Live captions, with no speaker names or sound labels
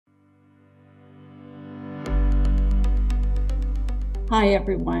Hi,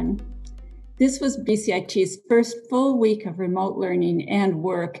 everyone. This was BCIT's first full week of remote learning and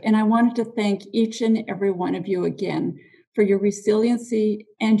work, and I wanted to thank each and every one of you again for your resiliency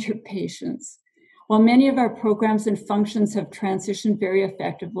and your patience. While many of our programs and functions have transitioned very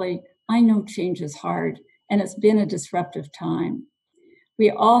effectively, I know change is hard, and it's been a disruptive time. We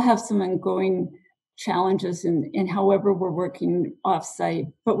all have some ongoing challenges in however we're working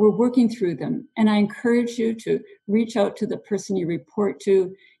offsite, but we're working through them. And I encourage you to reach out to the person you report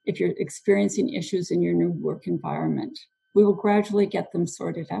to if you're experiencing issues in your new work environment. We will gradually get them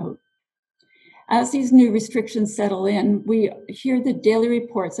sorted out. As these new restrictions settle in, we hear the daily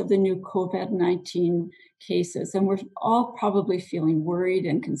reports of the new COVID-19 cases, and we're all probably feeling worried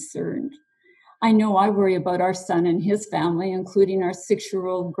and concerned. I know I worry about our son and his family, including our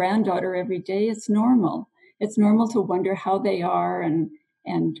 6-year-old granddaughter every day. It's normal. It's normal to wonder how they are and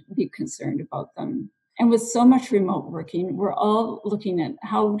be concerned about them. And with so much remote working, we're all looking at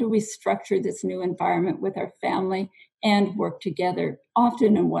how do we structure this new environment with our family and work together,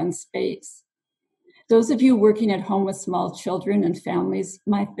 often in one space. Those of you working at home with small children and families,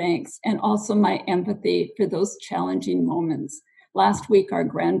 my thanks, and also my empathy for those challenging moments. Last week, our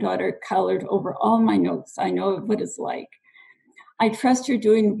granddaughter colored over all my notes. I know what it's like. I trust you're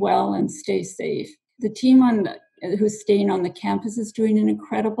doing well and stay safe. The team who's staying on the campus is doing an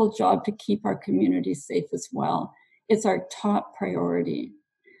incredible job to keep our community safe as well. It's our top priority.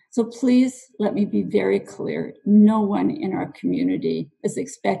 So please let me be very clear. No one in our community is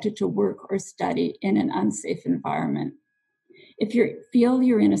expected to work or study in an unsafe environment. If you feel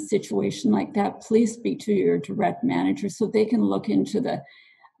you're in a situation like that, please speak to your direct manager so they can look into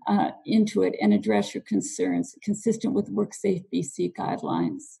it and address your concerns consistent with WorkSafe BC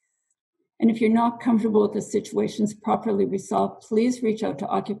guidelines. And if you're not comfortable with the situations properly resolved, please reach out to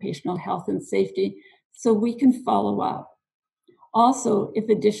Occupational Health and Safety so we can follow up. Also, if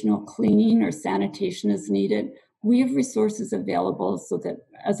additional cleaning or sanitation is needed, we have resources available so that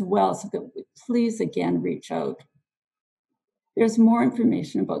please again reach out. There's more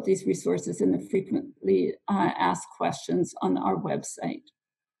information about these resources in the frequently asked questions on our website.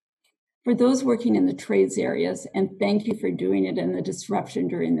 For those working in the trades areas, and thank you for doing it in the disruption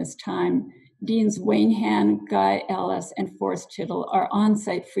during this time, Deans Wayne Han, Guy Ellis, and Forrest Tittle are on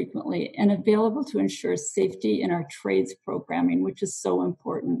site frequently and available to ensure safety in our trades programming, which is so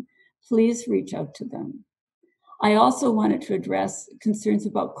important. Please reach out to them. I also wanted to address concerns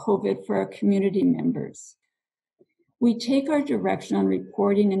about COVID for our community members. We take our direction on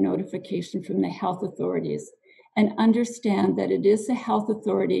reporting and notification from the health authorities and understand that it is the health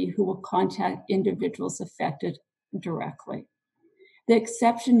authority who will contact individuals affected directly. The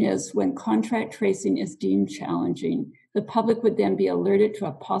exception is when contact tracing is deemed challenging, the public would then be alerted to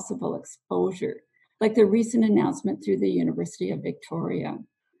a possible exposure, like the recent announcement through the University of Victoria.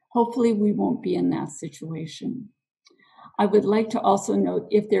 Hopefully, we won't be in that situation. I would like to also note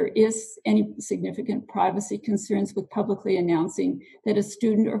if there is any significant privacy concerns with publicly announcing that a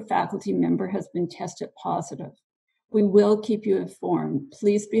student or faculty member has been tested positive. We will keep you informed.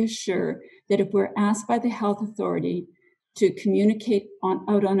 Please be assured that if we're asked by the health authority to communicate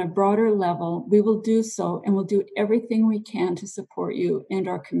out on a broader level, we will do so and we'll do everything we can to support you and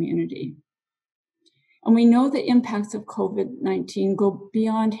our community. And we know the impacts of COVID-19 go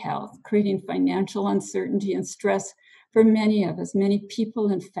beyond health, creating financial uncertainty and stress for many of us, many people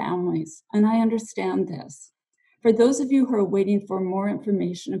and families, and I understand this. For those of you who are waiting for more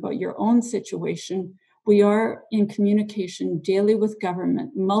information about your own situation, we are in communication daily with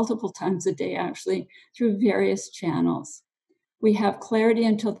government, multiple times a day actually, through various channels. We have clarity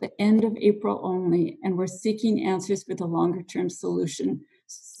until the end of April only, and we're seeking answers for the longer-term solution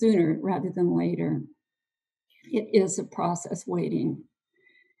sooner rather than later. It is a process waiting.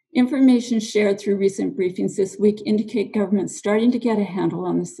 Information shared through recent briefings this week indicate government starting to get a handle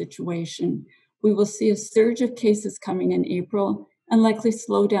on the situation. We will see a surge of cases coming in April and likely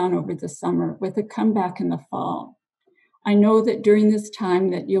slow down over the summer with a comeback in the fall. I know that during this time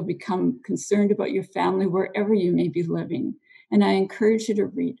that you'll become concerned about your family wherever you may be living, and I encourage you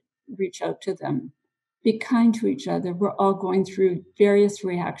to reach out to them. Be kind to each other. We're all going through various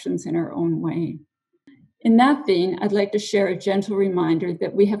reactions in our own way. In that vein, I'd like to share a gentle reminder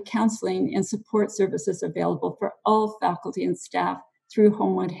that we have counseling and support services available for all faculty and staff through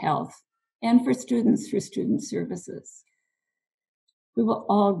Homewood Health and for students through student services. We will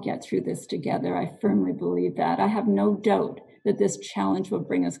all get through this together. I firmly believe that. I have no doubt that this challenge will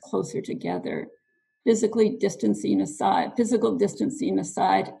bring us closer together. Physical distancing aside,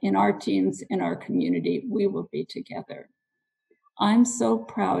 in our teams, in our community, we will be together. I'm so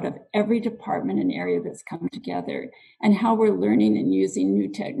proud of every department and area that's come together and how we're learning and using new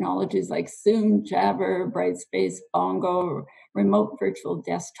technologies like Zoom, Jabber, Brightspace, Bongo, remote virtual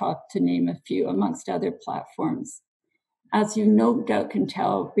desktop, to name a few, amongst other platforms. As you no doubt can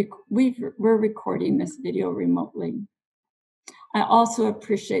tell, we're recording this video remotely. I also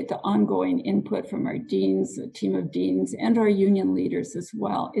appreciate the ongoing input from our deans, a team of deans, and our union leaders as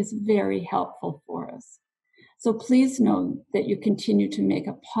well. It's very helpful for us. So please know that you continue to make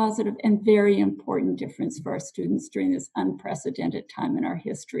a positive and very important difference for our students during this unprecedented time in our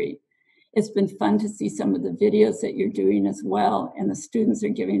history. It's been fun to see some of the videos that you're doing as well, and the students are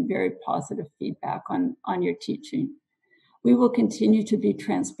giving very positive feedback on your teaching. We will continue to be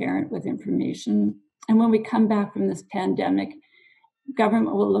transparent with information, and when we come back from this pandemic,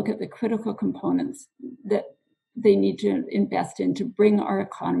 government will look at the critical components that they need to invest in to bring our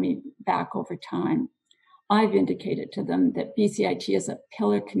economy back over time. I've indicated to them that BCIT is a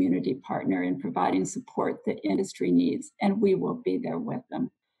pillar community partner in providing support that industry needs, and we will be there with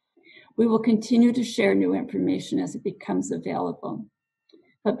them. We will continue to share new information as it becomes available.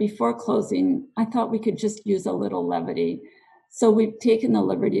 But before closing, I thought we could just use a little levity. So we've taken the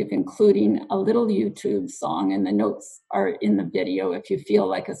liberty of including a little YouTube song, and the notes are in the video if you feel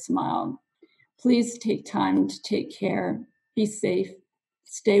like a smile. Please take time to take care, be safe,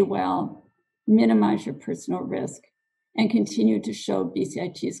 stay well, minimize your personal risk, and continue to show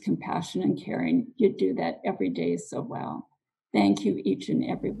BCIT's compassion and caring. You do that every day so well. Thank you, each and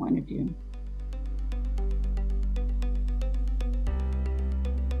every one of you.